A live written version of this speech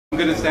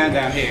going to stand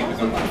down here because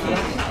I'm...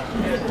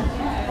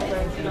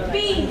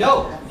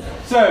 Go!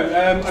 So,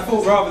 I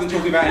thought rather than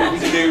talking about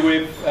anything to do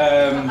with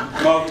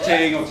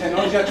marketing or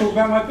technology, I'd talk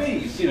about my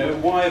bees. You know,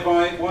 why have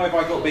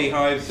I got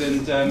beehives,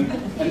 and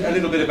a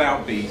little bit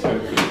about bees,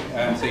 hopefully,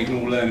 so you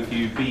can all learn a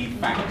few bee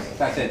facts.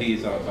 That's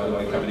Eddie's, by the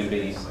way, covered in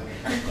bees.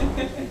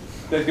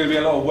 There's going to be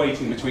a lot of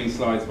waiting between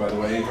slides, by the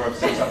way. I've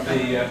set up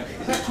the.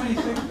 Is that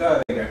 26? Oh,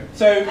 there you go.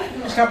 So,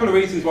 just a couple of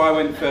reasons why I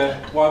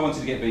wanted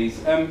to get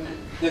bees.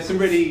 There's some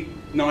really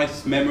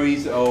nice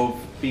memories of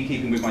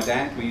beekeeping with my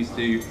dad. We used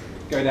to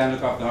go down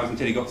and look after the hives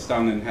until he got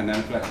stung and had an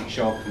anaphylactic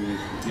shock, and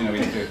you know, we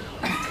had to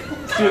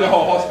do the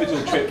whole hospital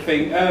trip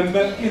thing.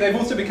 But you know, they've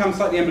also become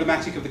slightly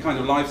emblematic of the kind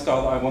of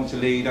lifestyle that I want to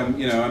lead.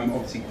 You know, I'm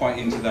obviously quite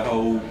into the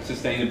whole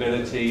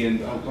sustainability,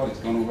 and oh god, it's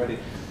gone already.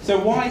 So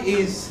why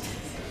is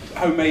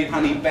homemade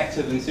honey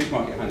better than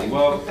supermarket honey?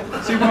 Well,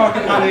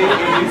 supermarket honey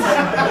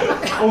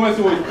is almost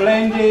always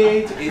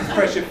blended, it's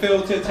pressure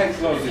filtered, takes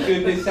a lot of the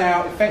goodness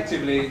out.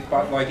 Effectively, it's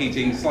like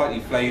eating slightly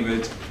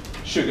flavoured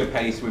sugar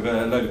paste with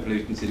a load of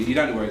pollutants in it. You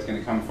don't know where it's going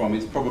to come from.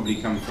 It's probably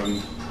come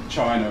from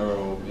China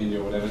or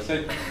India or whatever.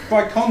 So,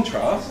 by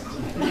contrast,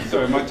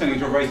 sorry, am I turning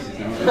into a racist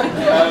now?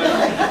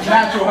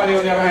 Natural honey,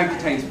 on the other hand,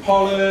 contains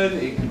pollen.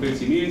 It can boost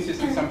the immune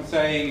system, some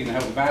say. It can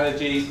help with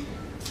allergies.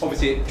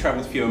 Obviously, it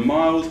travels fewer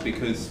miles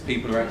because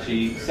people are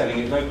actually selling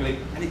it locally,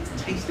 and it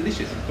tastes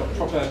delicious. It's got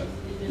proper,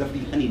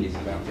 lovely honeyness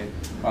about it.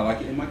 I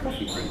like it in my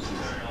coffee, for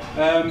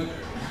instance.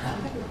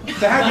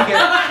 So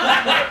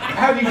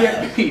how do you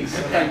get bees?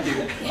 Thank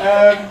you.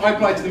 I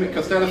applied to the Mick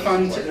Costello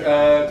Fund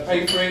to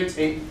pay for it.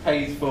 It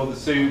pays for the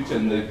suit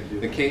and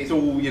the kit. It's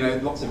all, you know,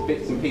 lots of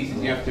bits and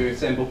pieces you have to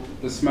assemble.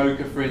 The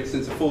smoker, for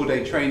instance, a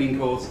 4-day training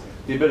course,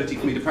 the ability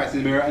for me to practice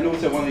in the mirror, and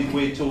also one of these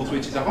weird tools,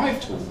 which is a hive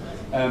tool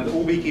that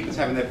all beekeepers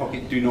have in their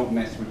pocket. Do not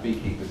mess with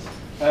beekeepers.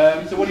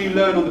 So what do you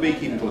learn on the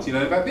beekeeping course? You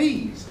learn about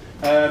bees.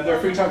 There are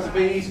 3 types of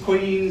bees.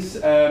 Queens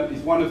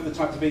is one of the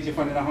types of bees you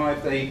find in a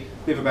hive. They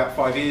live about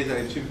 5 years.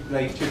 They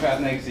lay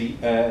 2,000 eggs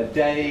a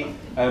day.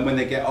 When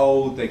they get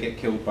old, they get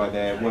killed by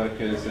their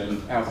workers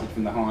and ousted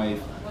from the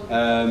hive.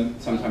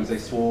 Sometimes they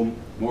swarm.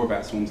 More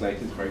about swarms later.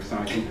 It's very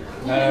exciting.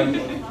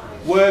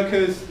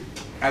 Workers,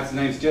 as the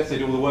name suggests, they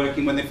do all the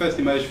working. When they first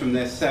emerge from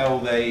their cell,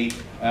 they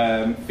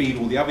feed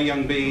all the other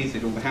young bees. They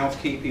do all the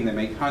housekeeping. They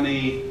make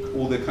honey.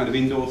 All the kind of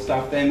indoor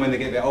stuff. Then when they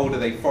get a bit older,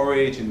 they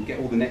forage and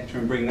get all the nectar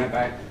and bring that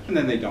back, and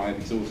then they die of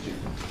exhaustion.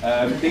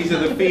 These are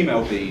the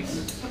female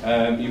bees.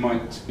 You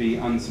might be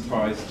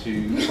unsurprised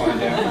to find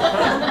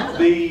out.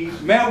 The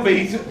male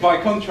bees,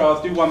 by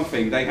contrast, do one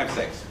thing. They have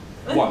sex.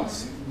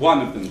 Once. One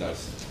of them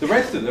does. The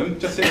rest of them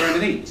just sit around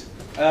and eat.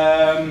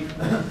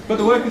 But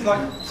the workers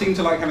seem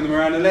to like having them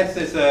around, unless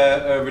there's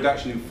a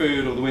reduction in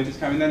food or the winter's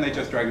coming, then they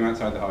just drag them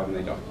outside the hive and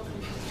they die.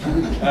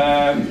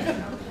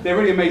 They're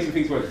really amazing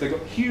things to work with. They've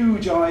got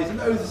huge eyes and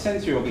loads of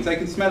sensory organs. They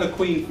can smell a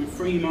queen from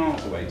 3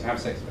 miles away to have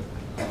sex with.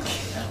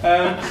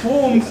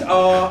 Swarms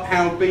are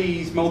how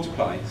bees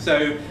multiply.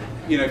 So,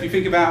 you know, if you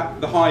think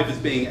about the hive as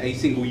being a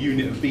single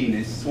unit of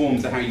beeness,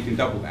 swarms are how you can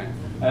double that.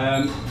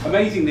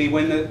 Amazingly,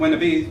 when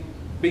the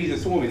bees are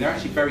swarming, they're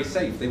actually very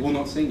safe. They will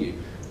not sting you.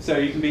 So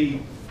you can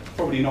be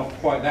probably not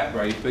quite that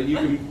brave, but you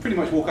can pretty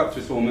much walk up to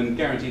a swarm and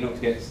guarantee not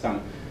to get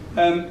stung.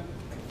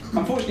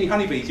 Unfortunately,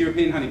 honeybees,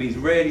 European honeybees,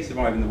 rarely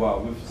survive in the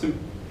wild, with some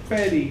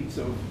fairly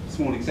sort of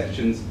small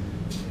exceptions.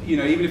 You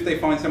know, even if they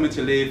find somewhere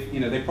to live, you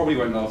know, they probably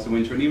won't last the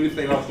winter, and even if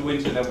they last the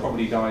winter, they'll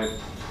probably die of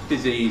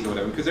disease or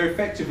whatever, because they're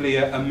effectively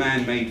a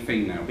man-made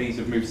thing now. Bees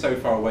have moved so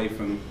far away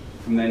from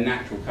their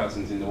natural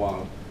cousins in the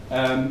wild.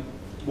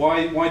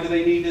 Why do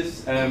they need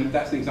us?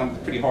 That's an example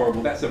that's pretty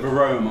horrible. That's a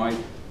varroa mite.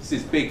 It's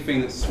this big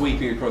thing that's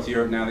sweeping across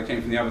Europe now that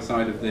came from the other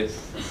side of the,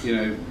 you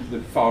know, the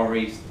Far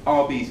East.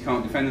 Our bees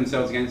can't defend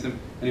themselves against them,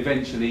 and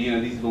eventually, you know,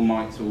 these little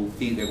mites will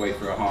eat their way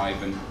through a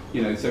hive. And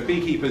you know, so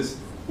beekeepers,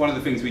 one of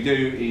the things we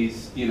do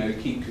is, you know,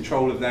 keep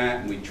control of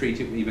that, and we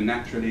treat it either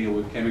naturally or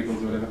with chemicals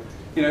or whatever.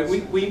 You know,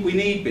 we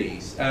need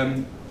bees.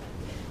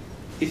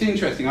 It's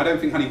interesting. I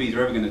don't think honeybees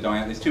are ever going to die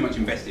out. There's too much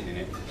invested in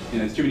it. You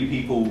know, there's too many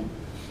people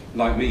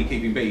like me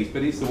keeping bees,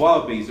 but it's the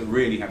wild bees that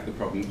really have the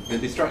problem. The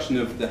destruction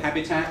of the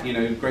habitat, you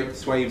know, great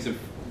swathes of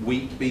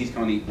wheat, bees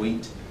can't eat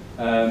wheat,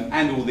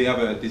 and all the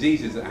other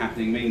diseases that are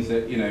happening means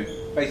that, you know,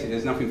 basically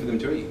there's nothing for them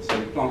to eat,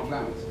 so plant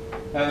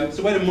flowers.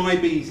 So where do my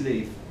bees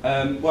live?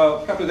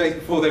 Well, a couple of days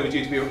before they were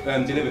due to be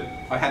delivered,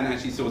 I hadn't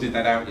actually sorted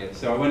that out yet,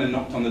 so I went and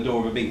knocked on the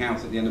door of a big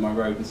house at the end of my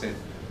road and said,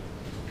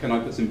 can I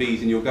put some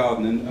bees in your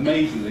garden? And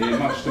amazingly, and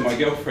much to my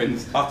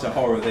girlfriend's utter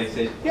horror, they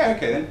said, yeah,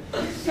 okay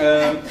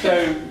then.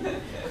 So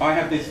I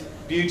have this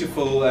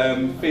beautiful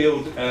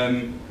field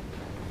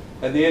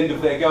at the end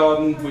of their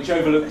garden, which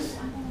overlooks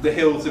the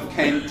hills of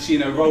Kent, you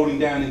know, rolling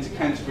down into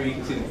Canterbury. You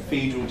can see the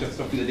cathedral just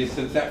off in the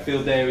distance. That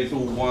field there is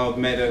all wild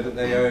meadow that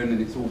they own,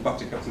 and it's all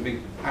buttercups and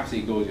things.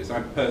 Absolutely gorgeous.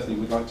 I personally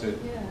would like to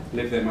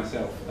live there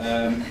myself.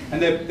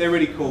 And they're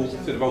really cool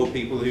sort of old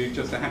people who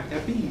just are happy to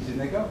have bees in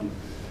their garden.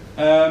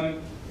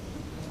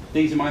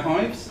 These are my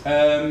hives.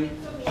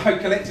 I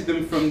collected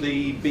them from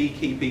the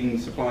beekeeping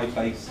supply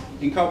place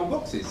in cardboard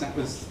boxes. That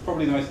was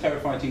probably the most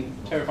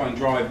terrifying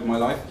drive of my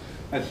life.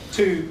 I had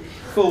 2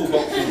 full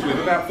boxes with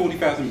about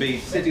 40,000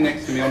 bees sitting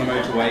next to me on a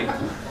motorway,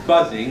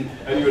 buzzing.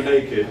 And you were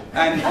naked.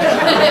 And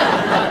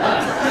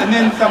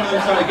then some of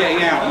them started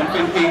getting out, and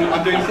I'm thinking,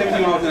 I'm doing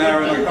 70 miles an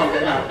hour and I can't get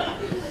them out.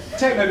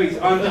 Technobees,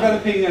 I'm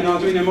developing an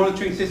Arduino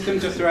monitoring system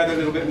just to add a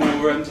little bit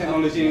more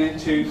technology in it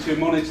to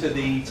monitor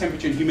the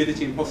temperature and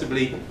humidity and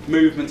possibly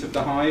movement of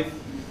the hive.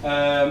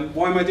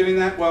 Why am I doing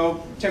that?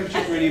 Well, temperature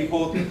is really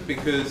important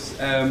because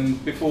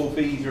before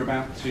bees are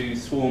about to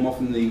swarm,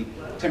 often the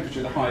temperature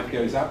of the hive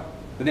goes up.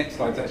 The next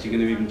slide's actually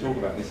going to even talk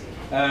about this.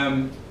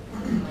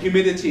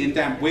 Humidity and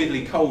damp,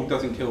 weirdly cold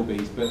doesn't kill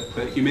bees, but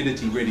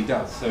humidity really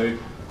does. So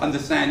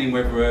understanding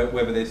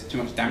whether there's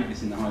too much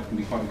dampness in the hive can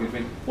be quite a good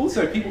thing.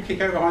 Also, people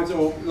kick over hives,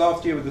 or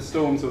last year with the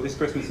storms, or this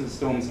Christmas with the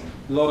storms,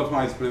 a lot of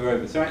hives blew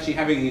over. So actually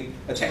having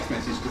a text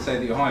message to say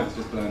that your hive has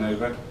just blown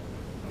over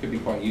could be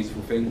quite a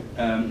useful thing.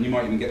 You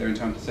might even get there in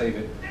time to save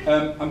it.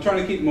 I'm trying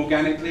to keep them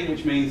organically,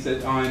 which means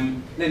that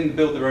I'm letting them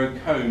build their own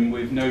comb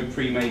with no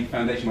pre-made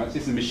foundation wax.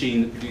 This is a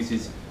machine that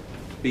produces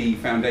bee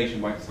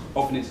foundation wax.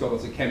 Often it's got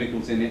lots of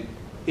chemicals in it.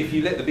 If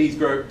you let the bees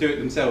do it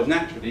themselves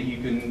naturally, you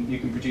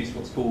can produce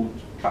what's called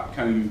cut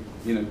comb,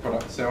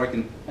 products. So I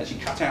can actually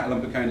cut out a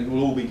lump of comb; it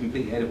will all be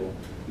completely edible.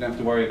 You don't have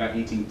to worry about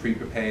eating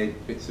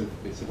pre-prepared bits of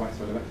wax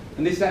or whatever.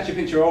 And this is actually a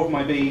picture of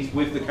my bees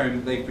with the comb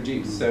that they've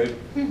produced. So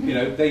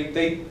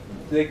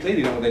they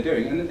clearly know what they're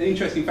doing. And the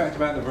interesting fact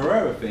about the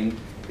Varroa thing,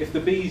 if the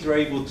bees are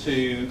able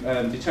to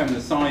determine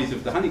the size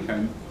of the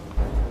honeycomb,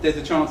 there's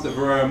a chance that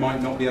Varroa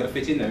might not be able to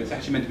fit in there. It's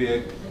actually meant to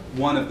be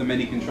one of the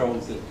many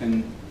controls that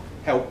can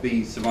help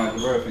bees survive the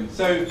Varroa thing.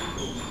 So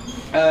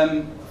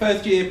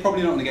first year,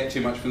 probably not going to get too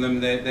much from them.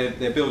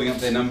 They're building up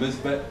their numbers,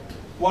 but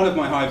one of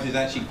my hives is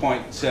actually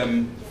quite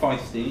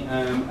feisty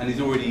and is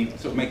already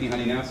sort of making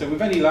honey now. So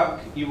with any luck,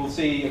 you will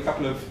see a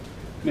couple of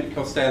Mint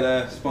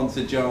Costella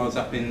sponsored jars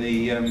up in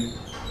the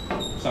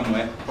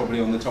somewhere,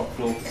 probably on the top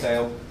floor for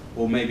sale,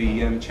 or maybe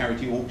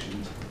charity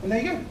auctions. And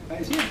there you go,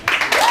 that is you.